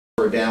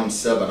We're down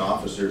 7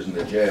 officers in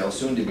the jail,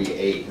 soon to be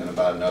 8 in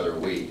about another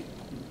week,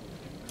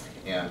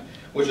 and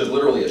which is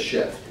literally a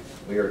shift.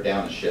 We are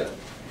down a shift,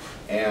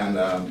 and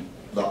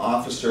the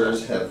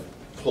officers have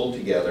pulled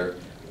together,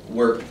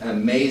 worked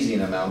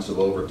amazing amounts of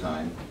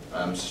overtime,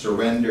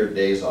 surrendered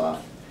days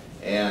off,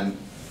 and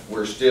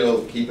we're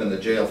still keeping the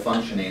jail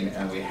functioning,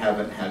 and we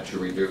haven't had to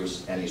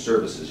reduce any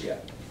services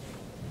yet.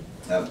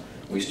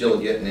 We still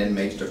getting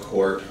inmates to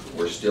court.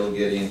 We're still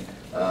getting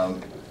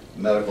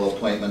medical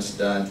appointments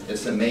done.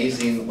 It's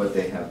amazing what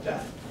they have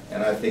done,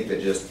 and I think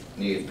they just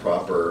need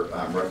proper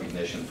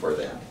recognition for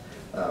that.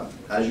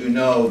 As you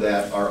know,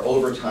 that our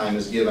overtime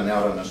is given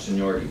out on a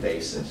seniority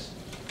basis.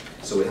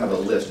 So we have a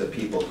list of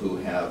people who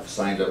have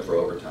signed up for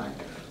overtime.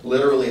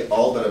 Literally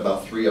all but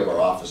about 3 of our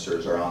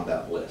officers are on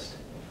that list.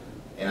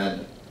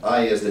 And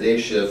I, as the day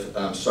shift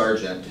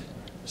sergeant,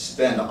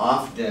 spend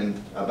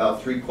often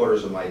about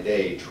 3/4 of my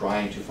day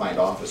trying to find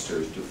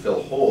officers to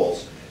fill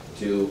holes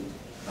to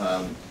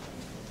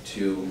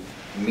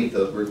meet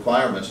the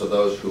requirements of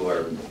those who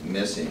are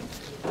missing.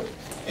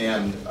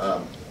 And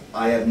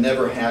I have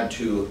never had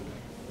to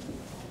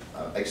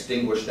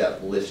extinguish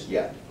that list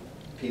yet.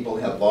 People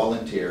have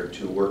volunteered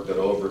to work that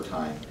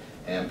overtime,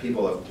 and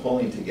people are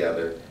pulling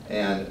together,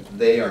 and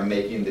they are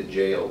making the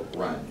jail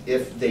run.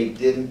 If they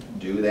didn't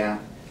do that,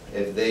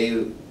 if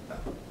they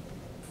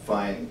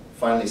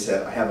finally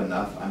said, I have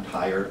enough, I'm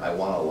tired, I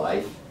want a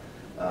life,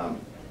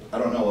 I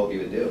don't know what we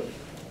would do.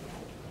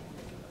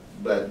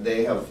 But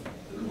they have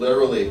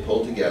literally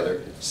pulled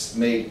together,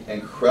 made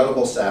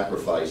incredible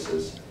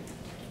sacrifices.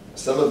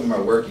 Some of them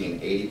are working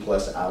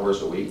 80+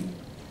 hours a week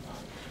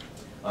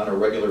on a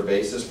regular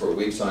basis for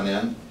weeks on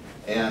end.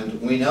 And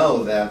we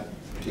know that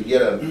to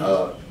get an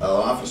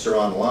officer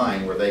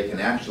online where they can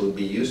actually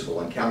be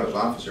useful and count as an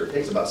officer, it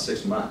takes about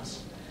 6 months.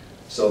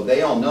 So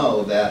they all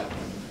know that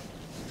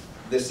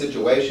this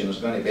situation is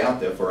going to be out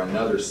there for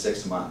another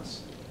 6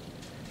 months.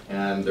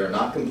 And they're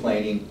not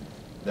complaining,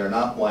 they're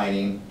not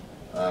whining,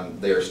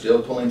 they are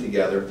still pulling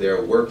together,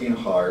 they're working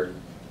hard,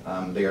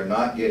 they are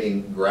not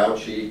getting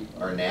grouchy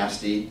or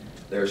nasty,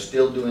 they're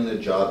still doing the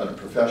job in a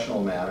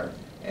professional manner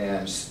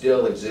and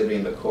still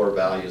exhibiting the core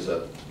values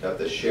of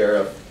the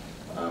sheriff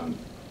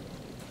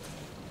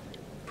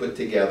put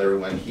together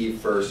when he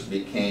first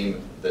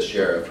became the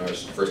sheriff and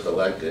was first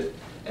elected.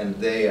 And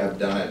they have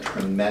done a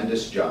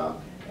tremendous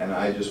job, and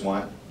I just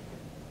want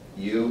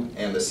you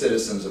and the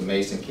citizens of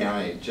Mason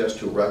County just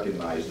to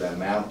recognize the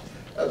amount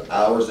of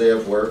hours they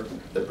have worked,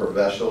 the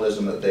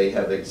professionalism that they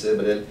have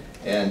exhibited,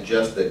 and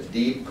just the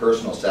deep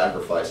personal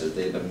sacrifices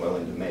they've been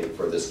willing to make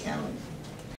for this county.